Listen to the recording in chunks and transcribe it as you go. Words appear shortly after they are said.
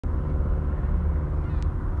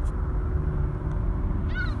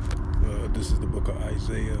This is the book of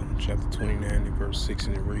Isaiah, chapter 29, and verse 6,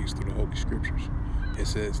 and it reads through the Holy Scriptures. It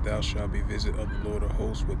says, "Thou shalt be visited of the Lord of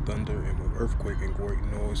hosts with thunder and with earthquake and great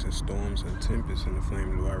noise and storms and tempests and the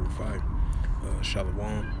flame of the fire."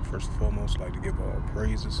 Shalom. First and foremost, I'd like to give all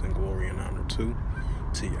praises and glory and honor to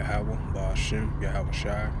Yahweh, Ba'ashem, Yahweh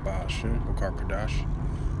Shai, Ba'ashem, Wakar Kadash.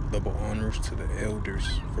 Double honors to the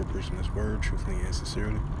elders for preaching this word truthfully and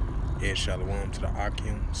sincerely. And shalom to the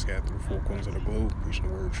Akim, scattered through the four corners of the globe, preaching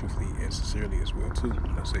the word truthfully and sincerely as well too.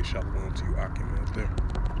 And I say shalom to you Akim out there.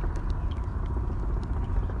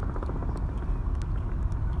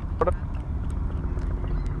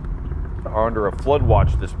 Are under a flood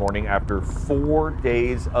watch this morning after 4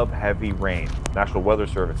 days of heavy rain. National Weather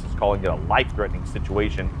Service is calling it a life-threatening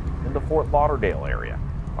situation in the Fort Lauderdale area.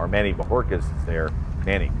 Our Manny Bajorquez is there.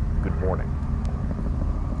 Manny, good morning.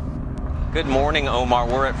 Good morning, Omar.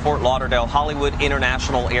 We're at Fort Lauderdale Hollywood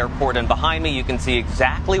International Airport, and behind me you can see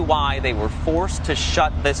exactly why they were forced to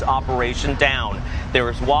shut this operation down. There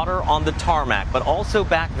is water on the tarmac, but also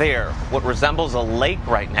back there, what resembles a lake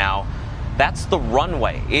right now, that's the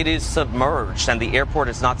runway. It is submerged, and the airport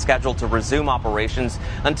is not scheduled to resume operations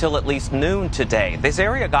until at least noon today. This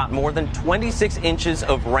area got more than 26 inches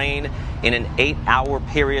of rain in an 8-hour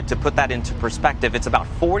period. To put that into perspective, it's about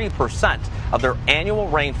 40% of their annual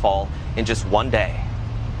rainfall in just one day.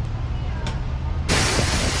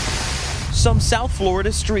 Some South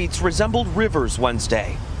Florida streets resembled rivers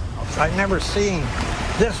Wednesday. I've never seen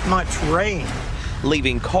this much rain.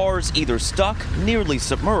 Leaving cars either stuck, nearly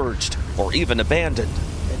submerged, or even abandoned.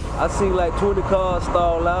 I seen like 20 cars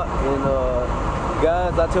stall out, and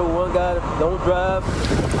guys, I tell one guy, don't drive.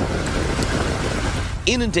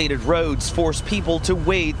 Inundated roads force people to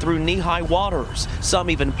wade through knee-high waters, some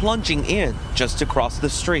even plunging in just to cross the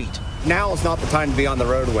street. Now is not the time to be on the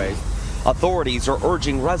roadways. Authorities are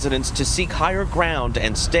urging residents to seek higher ground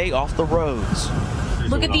and stay off the roads.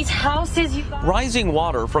 Look at these houses. Rising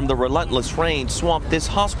water from the relentless rain swamped this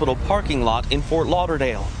hospital parking lot in Fort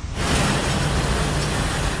Lauderdale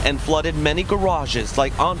and flooded many garages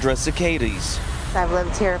like Andra Cicades. I've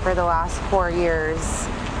lived here for the last 4 years,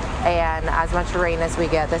 and as much rain as we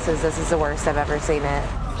get, this is the worst I've ever seen it.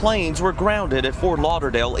 Planes were grounded at Fort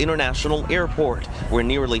Lauderdale International Airport, where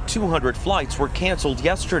nearly 200 flights were canceled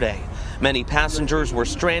yesterday. Many passengers were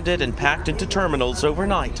stranded and packed into terminals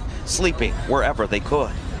overnight, sleeping wherever they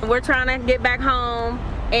could. We're trying to get back home,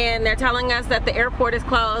 and they're telling us that the airport is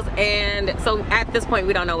closed, and so at this point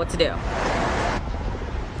we don't know what to do.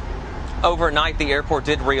 Overnight, the airport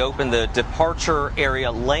did reopen the departure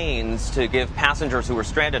area lanes to give passengers who were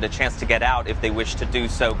stranded a chance to get out if they wish to do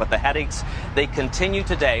so. But the headaches, they continue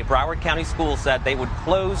today. Broward County Schools said they would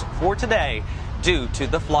close for today due to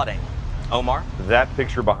the flooding. Omar? That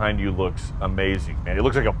picture behind you looks amazing, man. It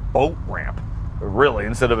looks like a boat ramp, really,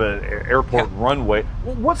 instead of an airport runway.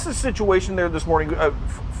 What's the situation there this morning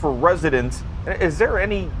for residents? Is there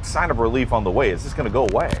any sign of relief on the way? Is this going to go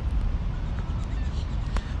away?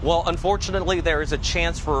 Well, unfortunately, there is a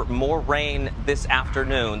chance for more rain this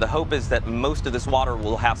afternoon. The hope is that most of this water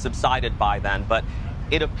will have subsided by then, but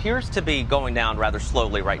it appears to be going down rather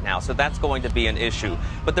slowly right now, so that's going to be an issue.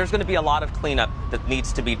 But there's going to be a lot of cleanup that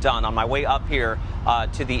needs to be done. On my way up here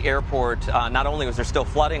to the airport, not only was there still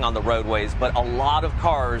flooding on the roadways, but a lot of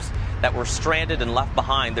cars that were stranded and left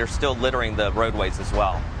behind, they're still littering the roadways as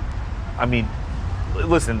well. I mean,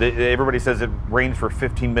 listen, everybody says it rains for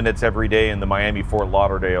 15 minutes every day in the Miami-Fort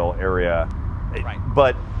Lauderdale area. Right.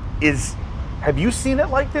 But have you seen it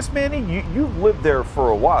like this, Manny? You've lived there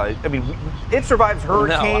for a while. I mean, it survives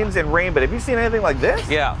hurricanes and rain, but have you seen anything like this?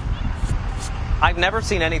 Yeah. I've never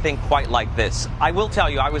seen anything quite like this. I will tell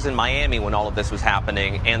you, I was in Miami when all of this was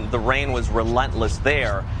happening, and the rain was relentless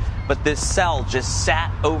there. But this cell just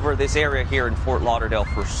sat over this area here in Fort Lauderdale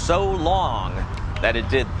for so long that it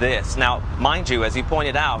did this. Now, mind you, as you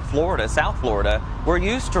pointed out, Florida, South Florida, we're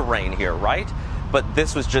used to rain here, right? But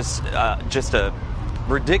this was just a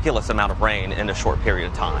ridiculous amount of rain in a short period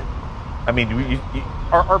of time. I mean,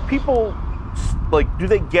 are people, like, do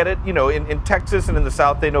they get it? You know, in Texas and in the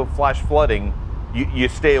South, they know flash flooding, you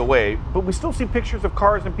stay away. But we still see pictures of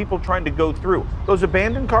cars and people trying to go through. Those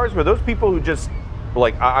abandoned cars, were those people who just were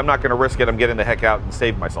like, I'm not going to risk it, I'm getting the heck out and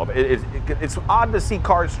save myself? It's odd to see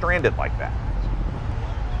cars stranded like that.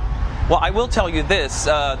 Well, I will tell you this,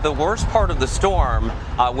 the worst part of the storm,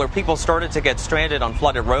 where people started to get stranded on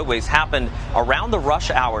flooded roadways, happened around the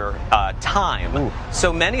rush hour time. Ooh.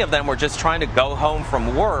 So many of them were just trying to go home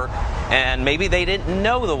from work, and maybe they didn't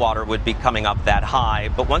know the water would be coming up that high.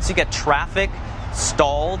 But once you get traffic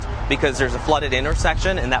stalled because there's a flooded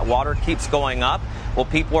intersection and that water keeps going up. Well,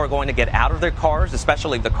 people are going to get out of their cars,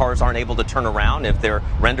 especially if the cars aren't able to turn around, if they're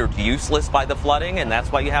rendered useless by the flooding, and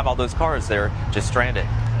that's why you have all those cars there just stranded.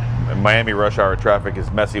 And Miami rush hour traffic is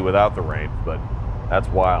messy without the rain, but that's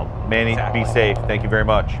wild. Manny, Be safe. Thank you very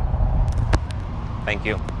much. Thank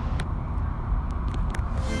you.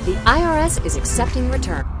 The IRS is accepting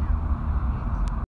returns.